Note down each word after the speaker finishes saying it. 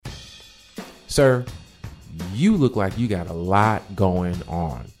Sir, you look like you got a lot going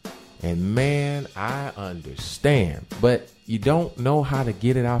on. And man, I understand, but you don't know how to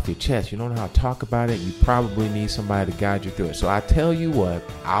get it off your chest. You don't know how to talk about it. You probably need somebody to guide you through it. So I tell you what,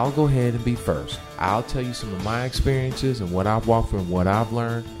 I'll go ahead and be first. I'll tell you some of my experiences and what I've walked through and what I've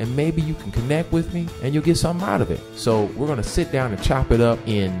learned. And maybe you can connect with me and you'll get something out of it. So we're going to sit down and chop it up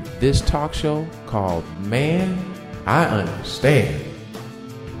in this talk show called Man, I Understand.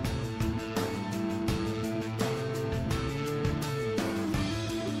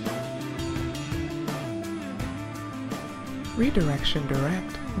 Redirection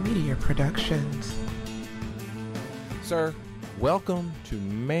Direct Media Productions. Sir, welcome to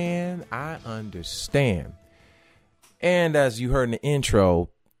Man, I Understand. And as you heard in the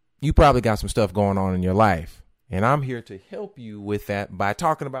intro, you probably got some stuff going on in your life. And I'm here to help you with that by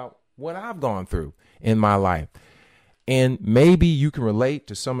talking about what I've gone through in my life. And maybe you can relate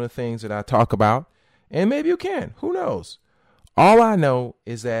to some of the things that I talk about. And maybe you can. Who knows? All I know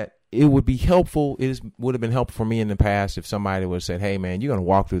is that it would be helpful. Would have been helpful for me in the past if somebody would have said, hey, man, you're going to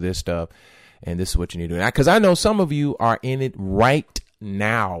walk through this stuff and this is what you need to do. Because I know some of you are in it right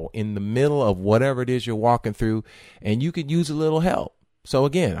now, in the middle of whatever it is you're walking through, and you could use a little help. So,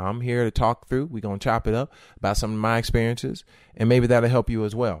 again, I'm here to talk through. We're going to chop it up about some of my experiences, and maybe that'll help you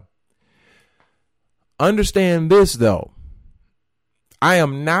as well. Understand this, though. I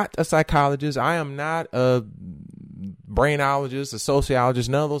am not a psychologist. I am not a brainologist, a sociologist,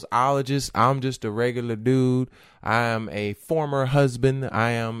 none of those ologists. I'm just a regular dude. I am a former husband.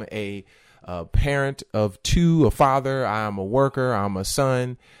 I am a parent of two, a father. I am a worker. I'm a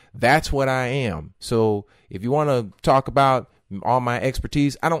son. That's what I am. So if you want to talk about all my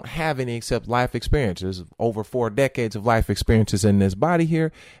expertise, I don't have any except life experiences, over 4 decades of life experiences in this body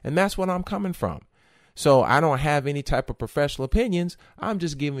here. And that's what I'm coming from. So I don't have any type of professional opinions. I'm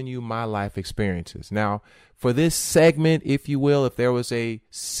just giving you my life experiences. Now, for this segment, if you will, if there was a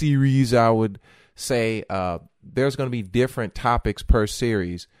series, I would say there's going to be different topics per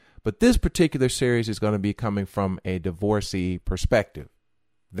series. But this particular series is going to be coming from a divorcee perspective.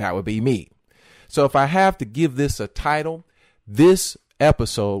 That would be me. So if I have to give this a title, this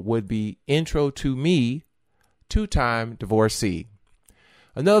episode would be Intro to Me, Two-Time Divorcee.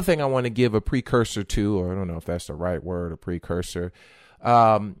 Another thing I want to give a precursor to, or I don't know if that's the right word, a precursor.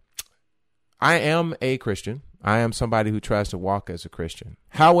 I am a Christian. I am somebody who tries to walk as a Christian.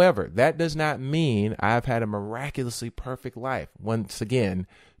 However, that does not mean I've had a miraculously perfect life. Once again,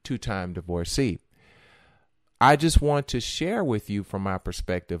 two-time divorcee. I just want to share with you from my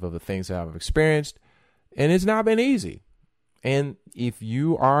perspective of the things that I've experienced, and it's not been easy. And if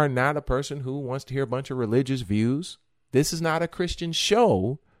you are not a person who wants to hear a bunch of religious views, this is not a Christian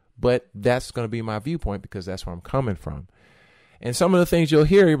show, but that's going to be my viewpoint because that's where I'm coming from. And some of the things you'll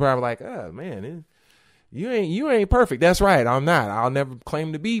hear, you're probably like, oh, man, you ain't perfect. That's right. I'm not. I'll never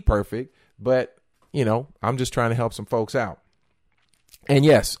claim to be perfect. But, I'm just trying to help some folks out. And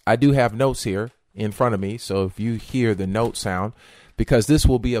yes, I do have notes here in front of me. So if you hear the note sound, because this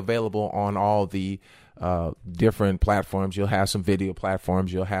will be available on all the different platforms. You'll have some video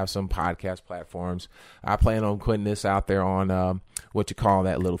platforms. You'll have some podcast platforms. I plan on putting this out there on what you call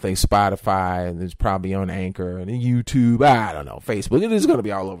that little thing, Spotify, and it's probably on Anchor and YouTube. I don't know, Facebook. It is going to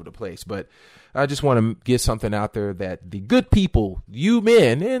be all over the place. But I just want to get something out there that the good people, you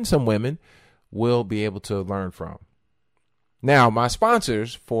men and some women, will be able to learn from. Now, my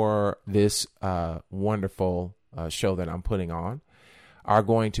sponsors for this wonderful show that I'm putting on are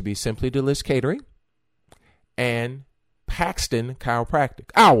going to be Simply Delish Catering and Paxton Chiropractic.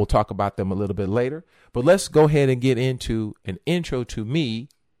 I will talk about them a little bit later, but let's go ahead and get into an intro to me,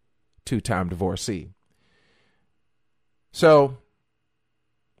 two-time divorcee. So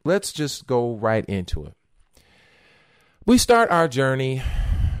let's just go right into it. We start our journey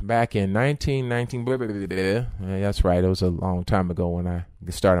back in 1919. That's right. It was a long time ago when I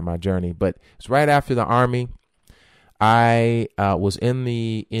started my journey, but it's right after the Army. I was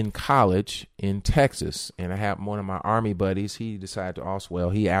in college in Texas, and I had one of my Army buddies. He decided to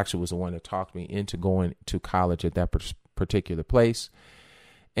he actually was the one that talked me into going to college at that particular place.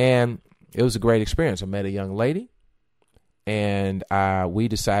 And it was a great experience. I met a young lady, and we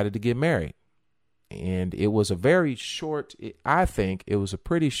decided to get married. And it was a very short, I think it was a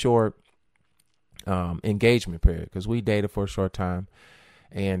pretty short engagement period because we dated for a short time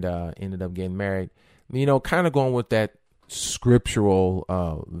and ended up getting married. Kind of going with that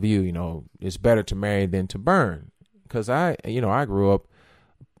scriptural view, it's better to marry than to burn. Because I grew up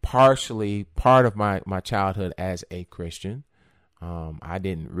partially part of my childhood as a Christian. I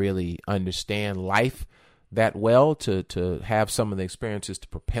didn't really understand life that well to have some of the experiences to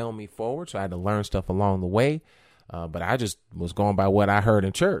propel me forward. So I had to learn stuff along the way. But I just was going by what I heard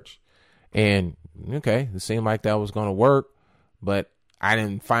in church. And, okay, it seemed like that was going to work. But I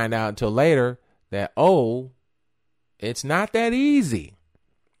didn't find out until later that, it's not that easy.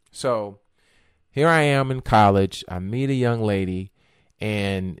 So here I am in college. I meet a young lady.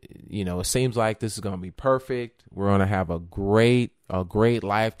 And, it seems like this is going to be perfect. We're going to have a great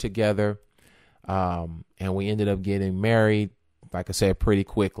life together. And we ended up getting married, like I said, pretty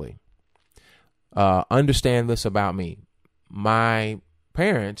quickly. Understand this about me. My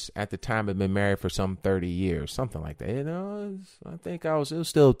parents at the time had been married for some 30 years, something like that. I think it was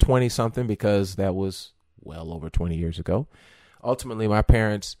still 20 something because that was well over 20 years ago. Ultimately, my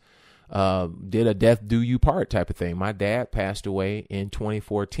parents did a death do you part type of thing. My dad passed away in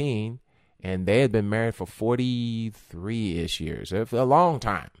 2014, and they had been married for 43-ish years, a long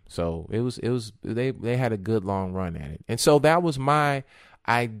time. So they had a good long run at it. And so that was my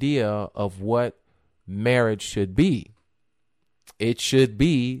idea of what marriage should be. It should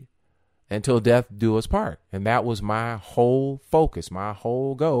be until death do us part. And that was my whole focus, my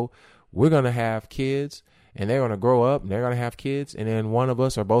whole goal. We're going to have kids, and they're going to grow up, and they're going to have kids, and then one of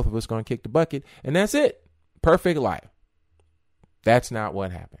us or both of us going to kick the bucket, and that's it. Perfect life. That's not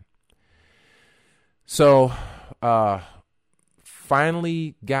what happened. So,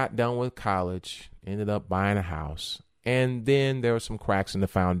 finally got done with college, ended up buying a house, and then there were some cracks in the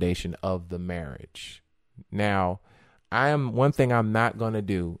foundation of the marriage. Now, one thing I'm not going to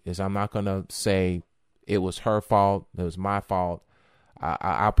do is I'm not going to say it was her fault, it was my fault.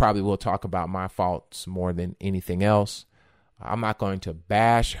 I probably will talk about my faults more than anything else. I'm not going to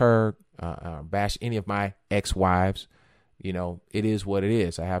bash her, bash any of my ex-wives. It is what it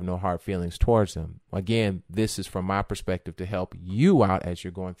is. I have no hard feelings towards them. Again, this is from my perspective to help you out as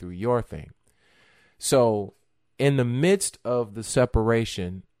you're going through your thing. So in the midst of the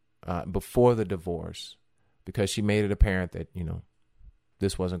separation, before the divorce, because she made it apparent that,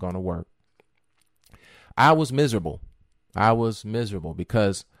 this wasn't going to work, I was miserable.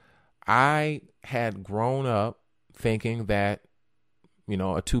 Because I had grown up thinking that,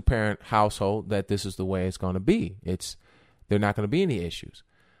 a two-parent household, that this is the way it's going to be. There are not going to be any issues.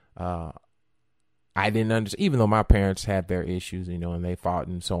 I didn't understand, even though my parents had their issues, and they fought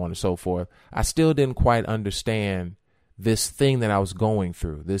and so on and so forth. I still didn't quite understand this thing that I was going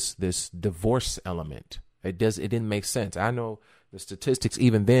through, this divorce element. It didn't make sense. I know the statistics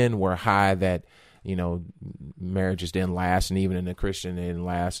even then were high that, marriages didn't last, and even in the Christian, they didn't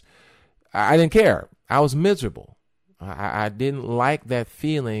last. I didn't care. I was miserable. I didn't like that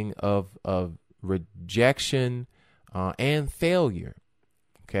feeling of rejection and failure.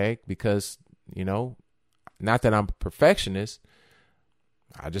 Okay, because not that I'm a perfectionist.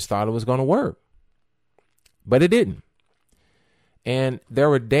 I just thought it was going to work, but it didn't. And there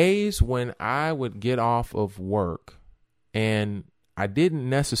were days when I would get off of work and I didn't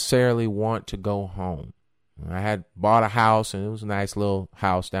necessarily want to go home. I had bought a house, and it was a nice little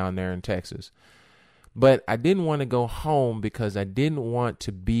house down there in Texas. But I didn't want to go home because I didn't want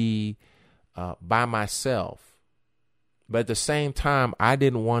to be by myself. But at the same time, I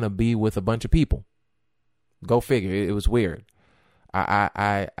didn't want to be with a bunch of people. Go figure. It was weird.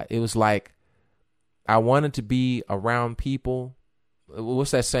 It was like I wanted to be around people.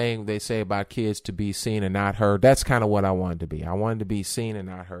 What's that saying they say about kids, to be seen and not heard? That's kind of what I wanted to be. I wanted to be seen and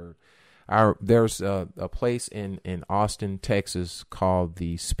not heard. There's a place in Austin, Texas called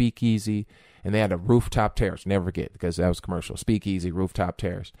the Speakeasy, and they had a rooftop terrace. Never forget, because that was commercial. Speakeasy, rooftop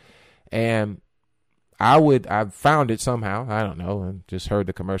terrace. And I found it somehow. I don't know. I just heard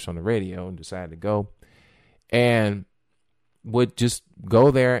the commercial on the radio and decided to go. And would just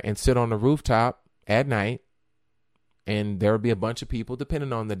go there and sit on the rooftop at night. And there would be a bunch of people,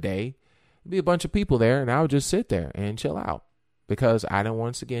 depending on the day, be a bunch of people there, and I would just sit there and chill out because I didn't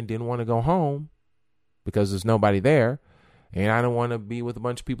want to go home because there's nobody there, and I didn't want to be with a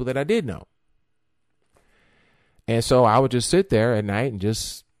bunch of people that I did know. And so I would just sit there at night and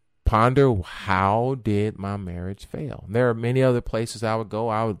just ponder, how did my marriage fail? There are many other places I would go.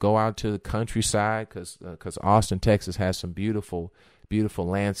 I would go out to the countryside because Austin, Texas has some beautiful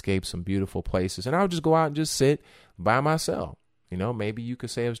landscapes, some beautiful places. And I would just go out and just sit by myself. Maybe you could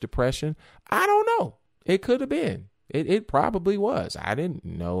say it was depression. I don't know. It could have been. It probably was. I didn't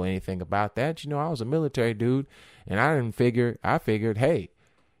know anything about that. I was a military dude, and I figured, hey,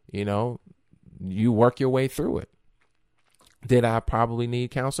 you work your way through it. Did I probably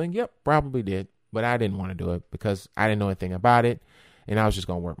need counseling? Yep, probably did. But I didn't want to do it because I didn't know anything about it, and I was just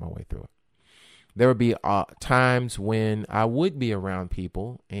going to work my way through it. There would be times when I would be around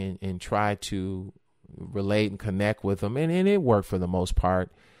people and try to relate and connect with them. And it worked for the most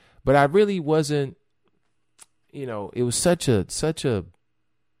part. But I really wasn't, it was such a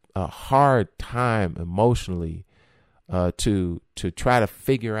hard time emotionally to try to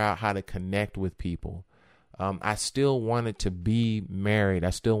figure out how to connect with people. I still wanted to be married. I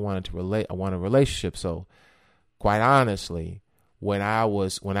still wanted to relate. I want a relationship. So quite honestly, when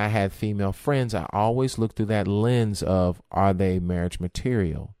I had female friends, I always looked through that lens of, are they marriage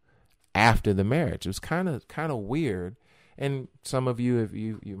material after the marriage? It was kind of weird. And some of you, if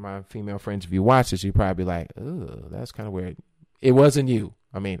you my female friends, if you watch this, you probably be like, oh, that's kind of weird. It wasn't you.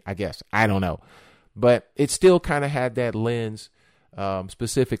 I mean, I guess, I don't know, but it still kind of had that lens.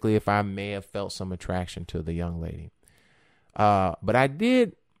 Specifically, if I may have felt some attraction to the young lady. But I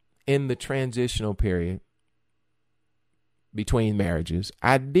did, in the transitional period between marriages,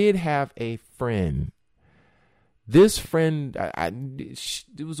 I did have a friend. This friend,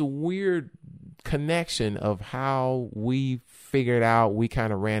 it was a weird connection of how we figured out we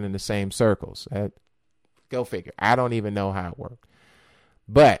kind of ran in the same circles. Go figure. I don't even know how it worked.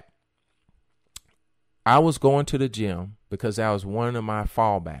 But I was going to the gym because that was one of my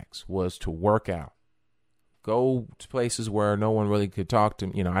fallbacks, was to work out. Go to places where no one really could talk to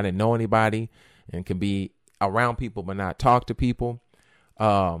me. I didn't know anybody and could be around people but not talk to people.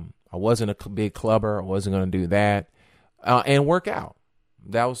 I wasn't a big clubber. I wasn't going to do that. And work out.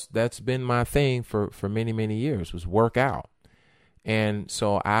 That's been my thing for many, many years, was work out. And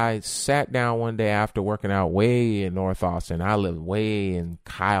so I sat down one day after working out way in North Austin. I lived way in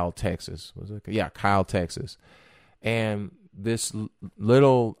Kyle, Texas. Kyle, Texas. And this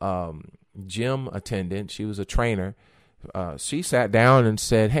little gym attendant, she was a trainer. She sat down and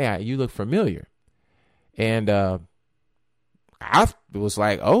said, "Hey, you look familiar." And I was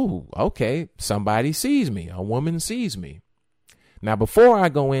like, "Oh, okay. Somebody sees me. A woman sees me." Now, before I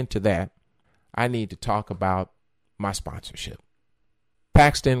go into that, I need to talk about my sponsorship.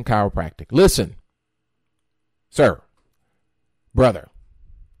 Paxton Chiropractic. Listen, sir, brother,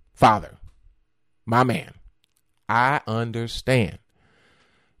 father, my man, I understand.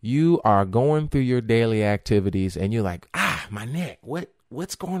 You are going through your daily activities and you're like, my neck,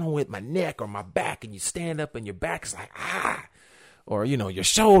 what's going on with my neck or my back? And you stand up and your back is like, or, your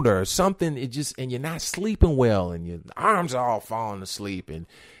shoulder or something. And you're not sleeping well and your arms are all falling asleep and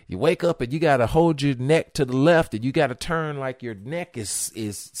you wake up and you got to hold your neck to the left and you got to turn like your neck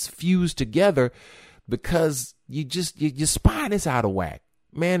is fused together because your spine is out of whack.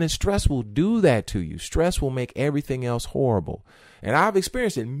 Man, and stress will do that to you. Stress will make everything else horrible. And I've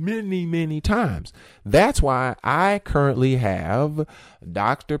experienced it many, many times. That's why I currently have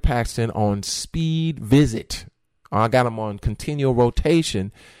Dr. Paxton on speed visit. I got him on continual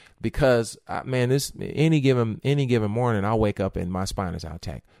rotation because, any given morning, I'll wake up and my spine is out of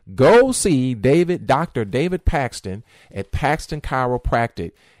tack. Go see Dr. David Paxton at Paxton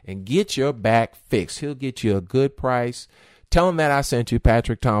Chiropractic and get your back fixed. He'll get you a good price. Tell him that I sent you,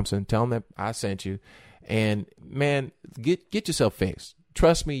 Patrick Thompson. Tell him that I sent you. And, man, get yourself fixed.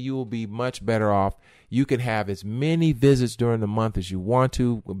 Trust me, you will be much better off. You can have as many visits during the month as you want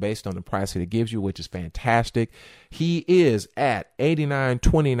to based on the price that it gives you, which is fantastic. He is at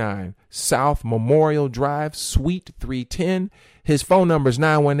 8929 South Memorial Drive, Suite 310. His phone number is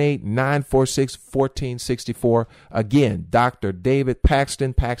 918-946-1464. Again, Dr. David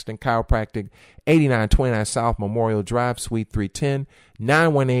Paxton, Paxton Chiropractic, 8929 South Memorial Drive, Suite 310,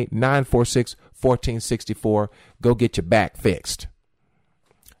 918-946-1464. Go get your back fixed.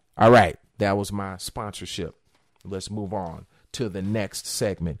 All right, that was my sponsorship. Let's move on to the next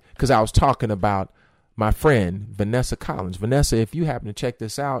segment because I was talking about my friend, Vanessa Collins. Vanessa, if you happen to check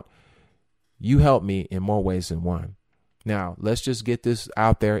this out, you helped me in more ways than one. Now, let's just get this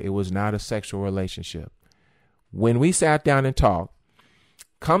out there. It was not a sexual relationship. When we sat down and talked,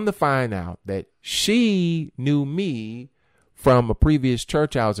 come to find out that she knew me from a previous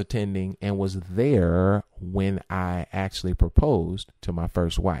church I was attending and was there when I actually proposed to my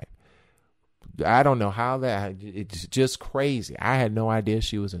first wife. I don't know how it's just crazy. I had no idea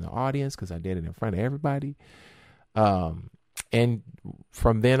she was in the audience because I did it in front of everybody. And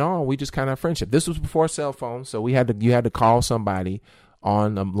from then on, we just kind of friendship. This was before cell phones, so you had to call somebody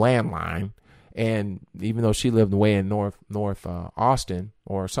on a landline. And even though she lived way in North Austin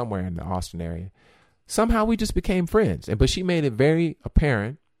or somewhere in the Austin area, somehow we just became friends. But she made it very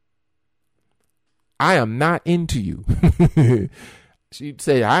apparent, I am not into you. She'd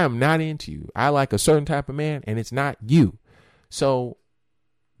say, I am not into you. I like a certain type of man, and it's not you. So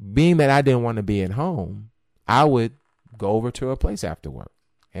being that I didn't want to be at home, I would go over to her place after work,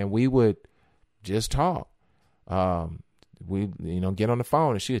 and we would just talk. We get on the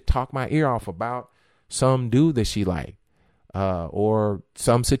phone, and she would talk my ear off about some dude that she liked, or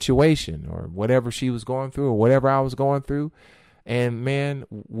some situation or whatever she was going through or whatever I was going through. And man,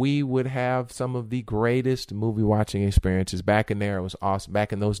 we would have some of the greatest movie watching experiences. Back in there, it was awesome.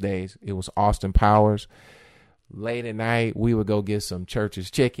 Back in those days, it was Austin Powers. Late at night, we would go get some Church's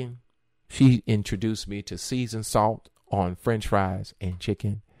chicken. She introduced me to seasoned salt on French fries and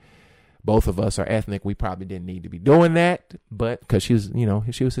chicken. Both of us are ethnic. We probably didn't need to be doing that, but because she was,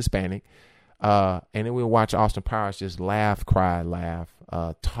 she was Hispanic. And then we would watch Austin Powers just laugh, cry, laugh,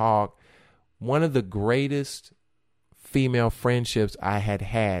 talk. One of the greatest female friendships I had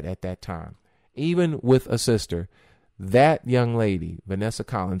at that time, even with a sister. That young lady, Vanessa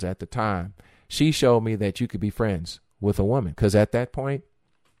Collins, at the time, she showed me that you could be friends with a woman. Because at that point,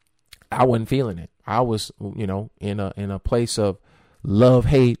 I wasn't feeling it. I was, in a place of love,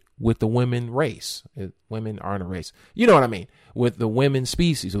 hate with the women race. Women aren't a race. You know what I mean? With the women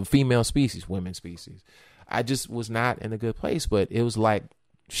species, or female species, women species. I just was not in a good place. But it was like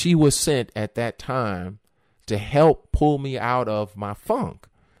she was sent at that time to help pull me out of my funk.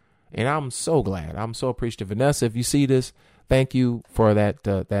 And I'm so glad. I'm so appreciative. Vanessa, if you see this, thank you for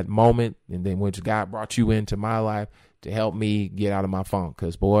that moment, and then which God brought you into my life to help me get out of my funk.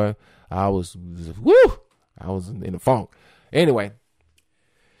 Because, boy, I was in a funk. Anyway,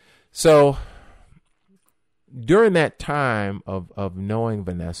 so during that time of knowing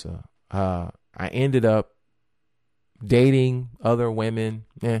Vanessa, I ended up dating other women.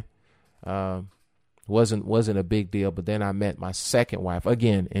 Wasn't a big deal. But then I met my second wife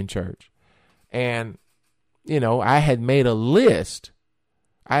again in church, and I had made a list.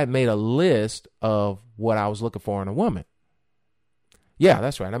 Of what I was looking for in a woman. Yeah,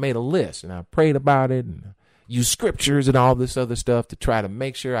 that's right. I made a list and I prayed about it and used scriptures and all this other stuff to try to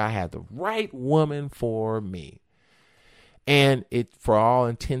make sure I had the right woman for me. And for all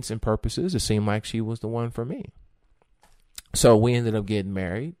intents and purposes, it seemed like she was the one for me. So we ended up getting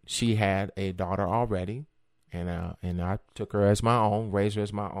married. She had a daughter already, and I took her as my own, raised her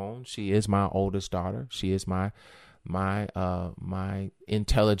as my own. She is my oldest daughter. She is my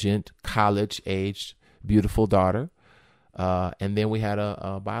intelligent, college-aged, beautiful daughter. And then we had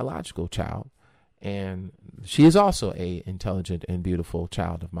a biological child, and she is also a intelligent and beautiful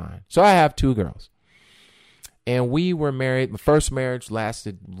child of mine. So I have two girls. And we were married. My first marriage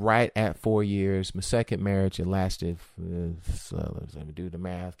lasted right at 4 years. My second marriage, it lasted, let me do the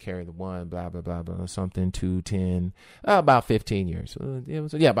math, carry the one, blah, blah, blah, blah, something, 2, 10, about 15 years.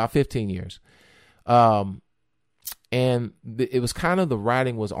 About 15 years. And it was kind of, the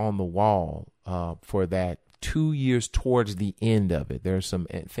writing was on the wall for that 2 years towards the end of it. There's some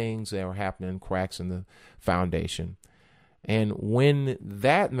things that were happening, cracks in the foundation. And when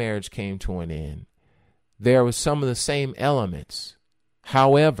that marriage came to an end, there was some of the same elements.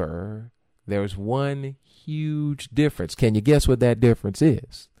 However, there was one huge difference. Can you guess what that difference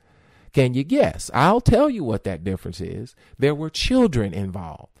is? Can you guess? I'll tell you what that difference is. There were children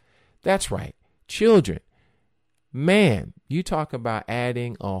involved. That's right, children. Man, you talk about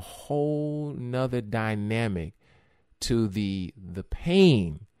adding a whole nother dynamic to the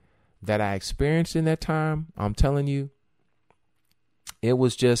pain that I experienced in that time. I'm telling you, it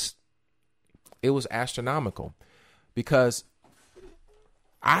was astronomical, because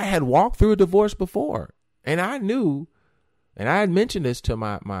I had walked through a divorce before, and I knew, and I had mentioned this to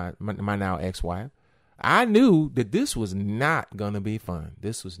my now ex-wife, I knew that this was not going to be fun.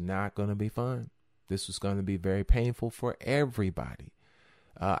 This was not going to be fun. This was going to be very painful for everybody.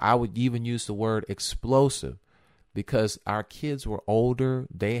 I would even use the word explosive, because our kids were older.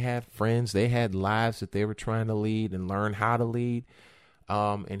 They had friends. They had lives that they were trying to lead and learn how to lead.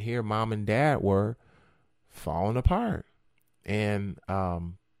 And here mom and dad were falling apart. And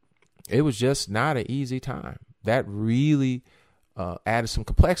it was just not an easy time. That really added some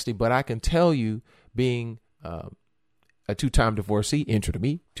complexity. But I can tell you, being a two-time divorcee, intro to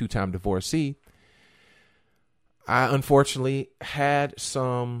me, two-time divorcee, I unfortunately had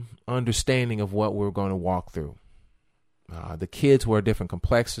some understanding of what we were going to walk through. The kids were a different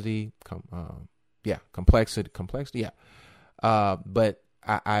complexity. Complexity. But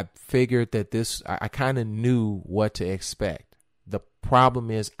I figured that I kind of knew what to expect. The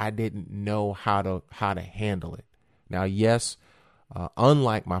problem is I didn't know how to handle it. Now, yes,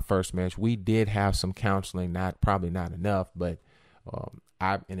 unlike my first marriage, we did have some counseling, probably not enough, but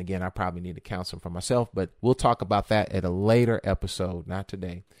I probably need to counsel for myself, but we'll talk about that at a later episode, not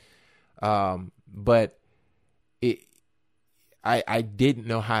today. But I didn't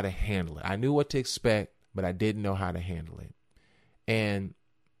know how to handle it. I knew what to expect, but I didn't know how to handle it. And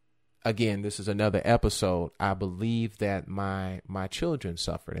again, this is another episode. I believe that my children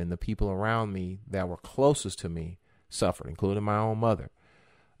suffered, and the people around me that were closest to me suffered, including my own mother,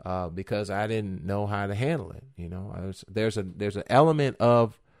 because I didn't know how to handle it. You know, there's an element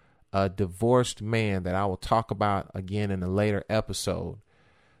of a divorced man that I will talk about again in a later episode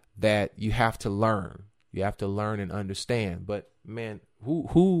that you have to learn. You have to learn and understand. But man,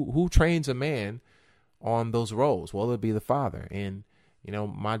 who trains a man on those roles? Well, it'd be the father. And you know,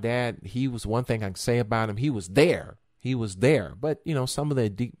 my dad, he was, one thing I can say about him, he was there. He was there. But you know, some of the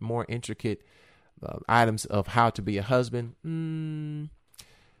deep, more intricate items of how to be a husband,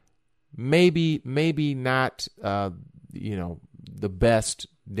 maybe not. You know, the best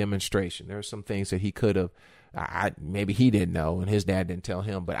demonstration. There are some things that he could have, maybe he didn't know and his dad didn't tell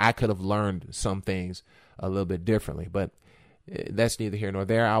him, but I could have learned some things a little bit differently. But that's neither here nor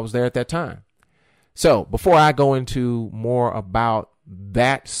there. I was there at that time. So before I go into more about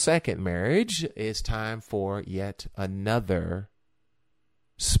that second marriage, it's time for yet another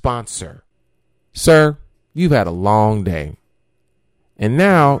sponsor. Sir, you've had a long day. And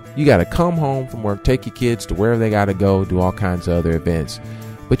now you got to come home from work, take your kids to wherever they got to go, do all kinds of other events.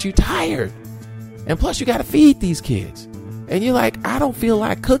 But you're tired. And plus you got to feed these kids. And you're like, I don't feel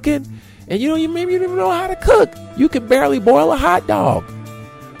like cooking. And you don't even know how to cook. You can barely boil a hot dog.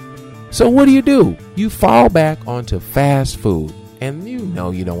 So what do? You fall back onto fast food. And you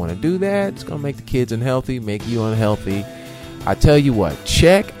know you don't want to do that. It's going to make the kids unhealthy, make you unhealthy. I tell you what,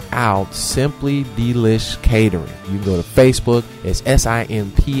 check out Simply Delish Catering. You can go to Facebook. It's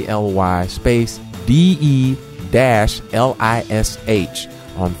SIMPLY space DE-LISH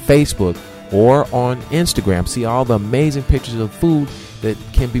on Facebook or on Instagram. See all the amazing pictures of food that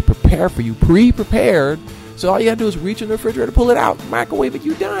can be prepared for you, pre-prepared. So all you got to do is reach in the refrigerator, pull it out, microwave it,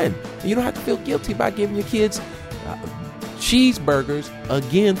 you're done. And you don't have to feel guilty about giving your kids cheeseburgers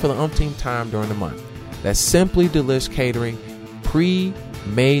again for the umpteenth time during the month. That's Simply Delish Catering.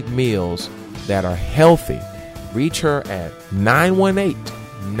 Pre-made meals that are healthy. Reach her at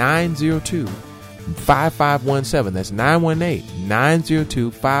 918-902-5517. That's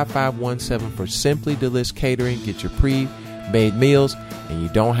 918-902-5517 for Simply Delish Catering. Get your pre-made meals and you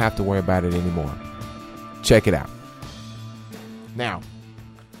don't have to worry about it anymore. Check it out. Now,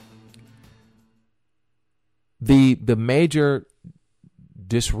 the major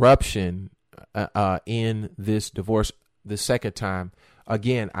disruption in this divorce the second time,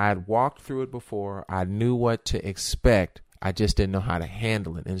 again, I had walked through it before. I knew what to expect. I just didn't know how to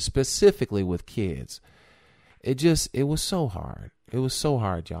handle it. And specifically with kids, it was so hard. It was so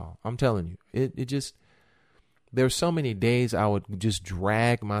hard, y'all. I'm telling you, there were so many days I would just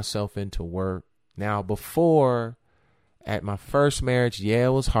drag myself into work. Now, before, at my first marriage, yeah,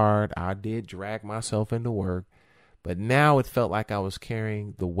 it was hard. I did drag myself into work. But now it felt like I was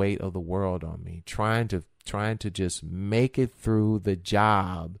carrying the weight of the world on me, trying to just make it through the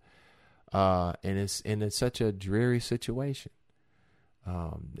job. And it's such a dreary situation.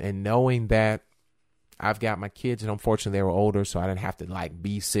 And knowing that I've got my kids, and unfortunately they were older, so I didn't have to like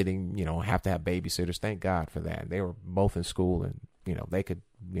be sitting, have to have babysitters. Thank God for that. They were both in school and, they could,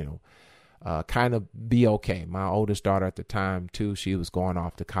 kind of be okay. My oldest daughter at the time too, she was going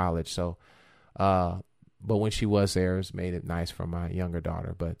off to college. So, but when she was there, it made it nice for my younger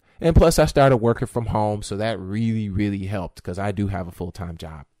daughter. And plus I started working from home. So that really, really helped because I do have a full-time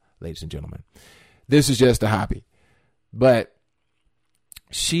job, ladies and gentlemen. This is just a hobby. But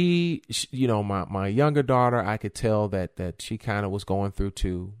she my younger daughter, I could tell that she kind of was going through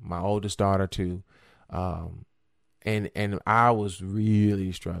too. My oldest daughter too. And I was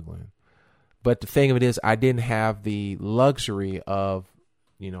really struggling. But the thing of it is, I didn't have the luxury of,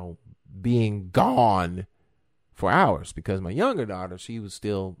 being gone for hours because my younger daughter, she was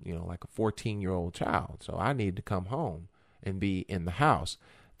still, like a 14-year-old child. So I needed to come home and be in the house.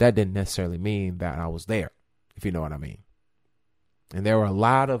 That didn't necessarily mean that I was there, if you know what I mean. And there were a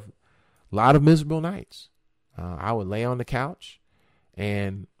lot of miserable nights. I would lay on the couch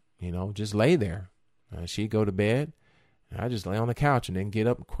and, just lay there. She'd go to bed. And I just lay on the couch and then get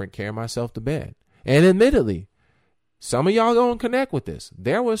up and carry myself to bed. And admittedly, some of y'all gonna connect with this.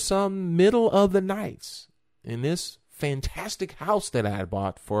 There was some middle of the nights in this fantastic house that I had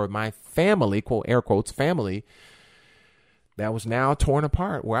bought for my family, quote, air quotes, family, that was now torn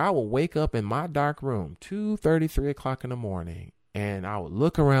apart, where I would wake up in my dark room, 2:30, 3 o'clock in the morning, and I would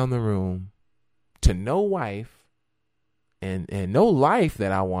look around the room to no wife and no life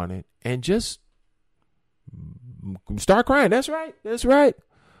that I wanted, and just start crying. That's right.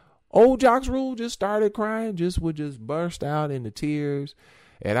 Old Jocks Rule just started crying, would burst out into tears.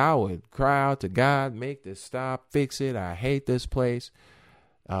 And I would cry out to God, make this stop, fix it. I hate this place.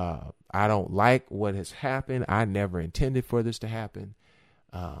 I don't like what has happened. I never intended for this to happen.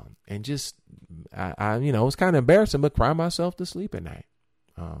 And just, it was kind of embarrassing, but cry myself to sleep at night.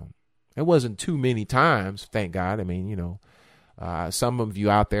 It wasn't too many times, thank God. I mean, some of you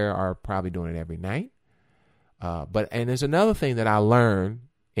out there are probably doing it every night. And there's another thing that I learned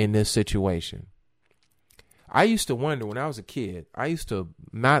in this situation. I used to wonder when I was a kid, I used to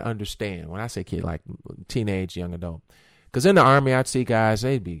not understand, when I say kid, like teenage, young adult, because in the Army, I'd see guys,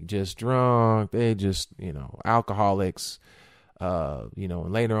 they'd be just drunk. They just, alcoholics, and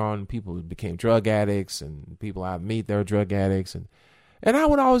later on people became drug addicts, and people I meet, they're drug addicts. And I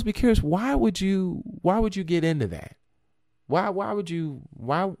would always be curious, why would you get into that? Why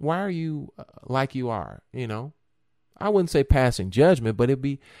are you like you are? I wouldn't say passing judgment, but it'd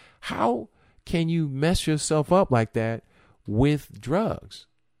be, how can you mess yourself up like that with drugs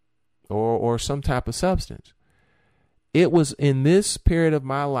or some type of substance? It was in this period of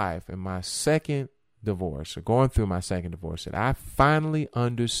my life, in my second divorce, or going through my second divorce, that I finally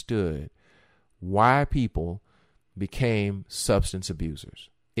understood why people became substance abusers.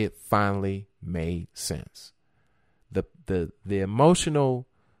 It finally made sense. The emotional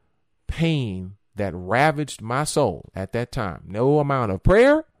pain that ravaged my soul at that time, no amount of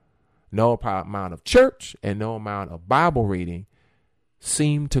prayer, no amount of church, and no amount of Bible reading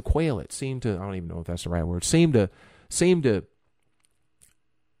seemed to quail it, I don't even know if that's the right word, seemed to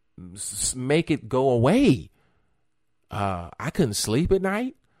make it go away. I couldn't sleep at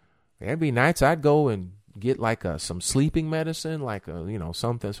night. There'd be nights I'd go and get like some sleeping medicine, like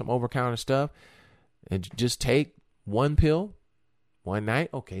something, some over-counter stuff, and just take one pill one night.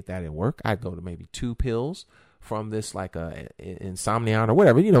 Okay, that didn't work. I'd go to maybe 2 pills from this, like Insomnion or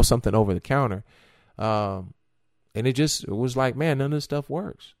whatever, something over the counter. And it was like, man, none of this stuff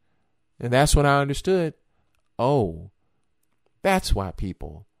works. And that's when I understood, that's why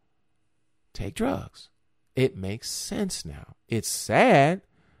people take drugs. It makes sense now. It's sad,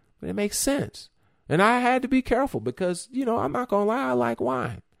 but it makes sense. And I had to be careful because, I'm not going to lie, I like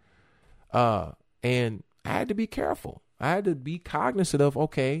wine. And I had to be careful. I had to be cognizant of,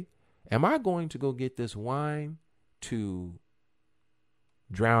 okay, am I going to go get this wine to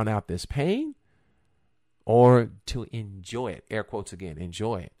drown out this pain or to enjoy it? Air quotes again,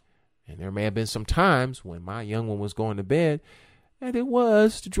 enjoy it. And there may have been some times when my young one was going to bed and it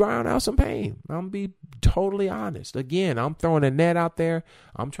was to drown out some pain. I'm going to be totally honest. Again, I'm throwing a net out there.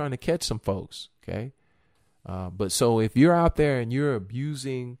 I'm trying to catch some folks, okay? But so if you're out there and you're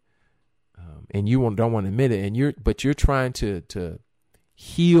abusing and you don't want to admit it, but you're trying to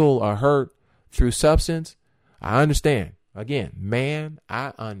heal a hurt through substance, I understand. Again, man,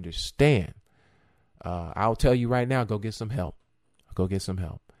 I understand. I'll tell you right now, go get some help. Go get some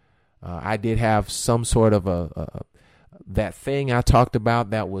help. I did have some sort of that thing I talked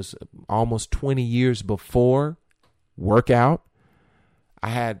about that was almost 20 years before workout. I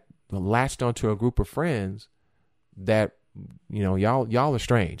had latched onto a group of friends that, y'all are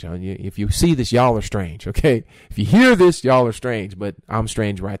strange. If you see this, y'all are strange. Okay. If you hear this, y'all are strange, but I'm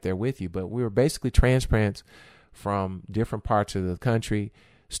strange right there with you. But we were basically transplants from different parts of the country,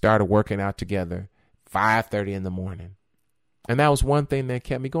 started working out together 5:30 in the morning. And that was one thing that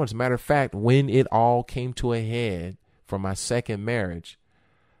kept me going. As a matter of fact, when it all came to a head for my second marriage,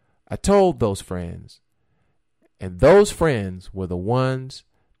 I told those friends, and those friends were the ones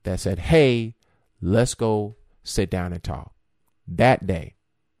that said, hey, let's go sit down and talk that day.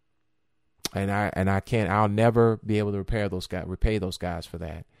 And I'll never be able to repay those guys for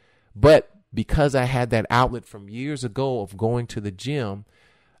that. But because I had that outlet from years ago of going to the gym,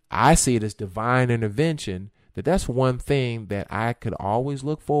 I see it as divine intervention. That's one thing that I could always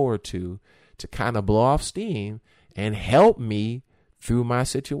look forward to kind of blow off steam and help me through my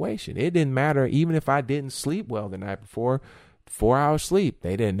situation. It didn't matter, even if I didn't sleep well the night before, 4 hours sleep.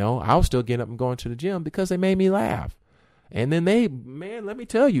 They didn't know. I was still getting up and going to the gym because they made me laugh. And then let me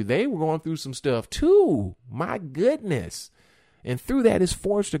tell you, they were going through some stuff too. My goodness. And through that is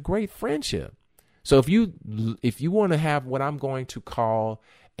forged a great friendship. So if you want to have what I'm going to call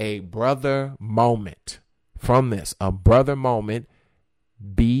a brother moment from this, a brother moment,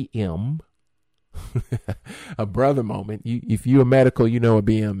 BM, a brother moment. If you're medical, you know what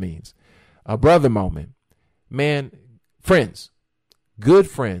BM means. A brother moment. Man, friends, good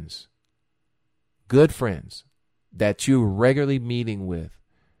friends that you're regularly meeting with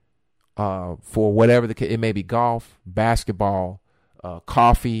for whatever the case. It may be golf, basketball,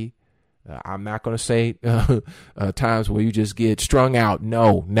 coffee. I'm not going to say times where you just get strung out.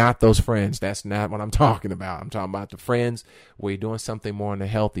 No, not those friends. That's not what I'm talking about. I'm talking about the friends where you're doing something more on the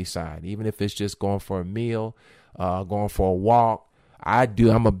healthy side, even if it's just going for a meal, going for a walk.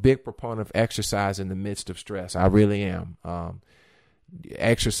 I'm a big proponent of exercise in the midst of stress. I really am.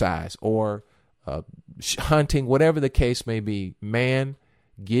 Exercise or hunting, whatever the case may be. Man,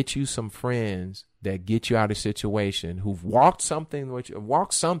 get you some friends that get you out of situation, who've walked something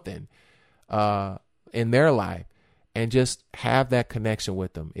in their life, and just have that connection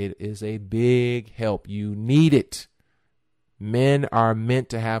with them. It is a big help. You need it. Men are meant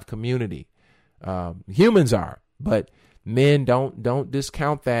to have community. Humans are, but men don't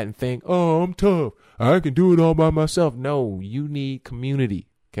discount that and think, oh, I'm tough, I can do it all by myself. No, you need community.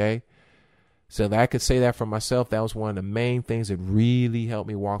 Okay. So that I could say that for myself. That was one of the main things that really helped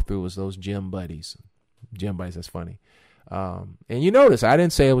me walk through, was those gym buddies. Gym buddies, that's funny. And you notice I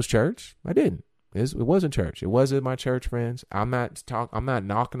didn't say it was church. I didn't. It wasn't church. It wasn't my church friends. I'm not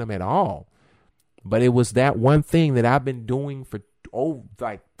knocking them at all. But it was that one thing that I've been doing for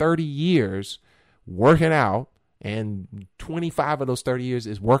like 30 years, working out, and 25 of those 30 years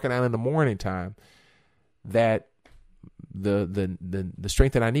is working out in the morning time, that the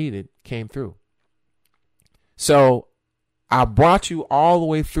strength that I needed came through. So I brought you all the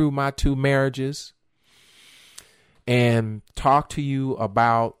way through my 2 marriages and talked to you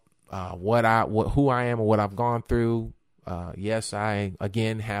about who I am and what I've gone through. Yes, I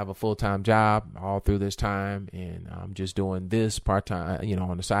again have a full-time job all through this time, and I'm just doing this part-time,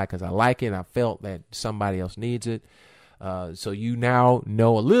 on the side because I like it. I felt that somebody else needs it. So you now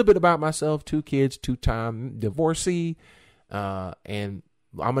know a little bit about myself: 2 kids, 2-time divorcee, and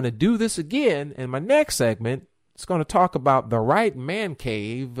I'm going to do this again in my next segment. It's going to talk about the right man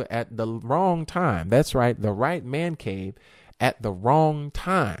cave at the wrong time. That's right, the right man cave at the wrong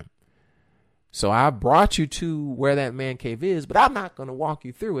time. So I brought you to where that man cave is, but I'm not going to walk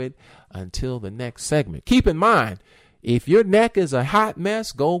you through it until the next segment. Keep in mind, if your neck is a hot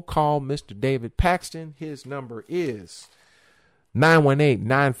mess, go call Mr. David Paxton. His number is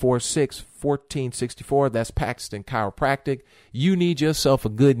 918-946-1464. That's Paxton Chiropractic. You need yourself a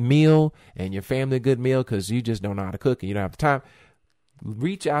good meal and your family a good meal because you just don't know how to cook and you don't have the time.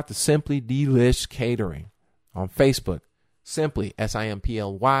 Reach out to Simply Delish Catering on Facebook. Simply,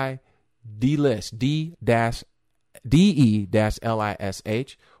 SIMPLY, Delish,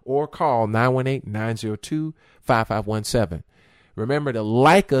 D-E-L-I-S-H, or call 918-902-5517. Remember to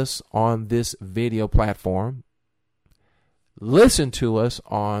like us on this video platform. Listen to us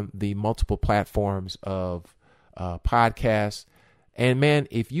on the multiple platforms of podcasts. And man,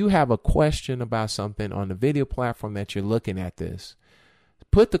 if you have a question about something on the video platform that you're looking at this,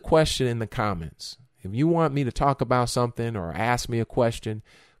 put the question in the comments. If you want me to talk about something or ask me a question,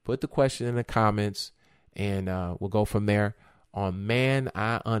 put the question in the comments, and we'll go from there on Man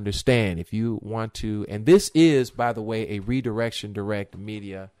I Understand. If you want to, and this is, by the way, a Redirection Direct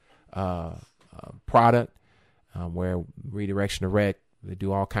Media product, where Redirection Direct, they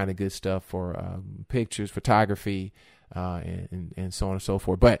do all kind of good stuff for pictures, photography, and so on and so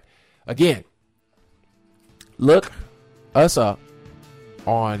forth. But again, look us up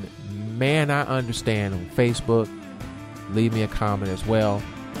on Man I Understand on Facebook. Leave me a comment as well.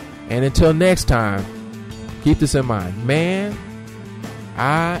 And until next time, keep this in mind. Man,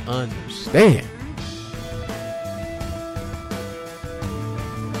 I understand.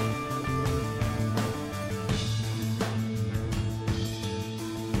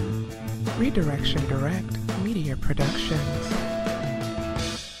 Redirection Direct Media Productions.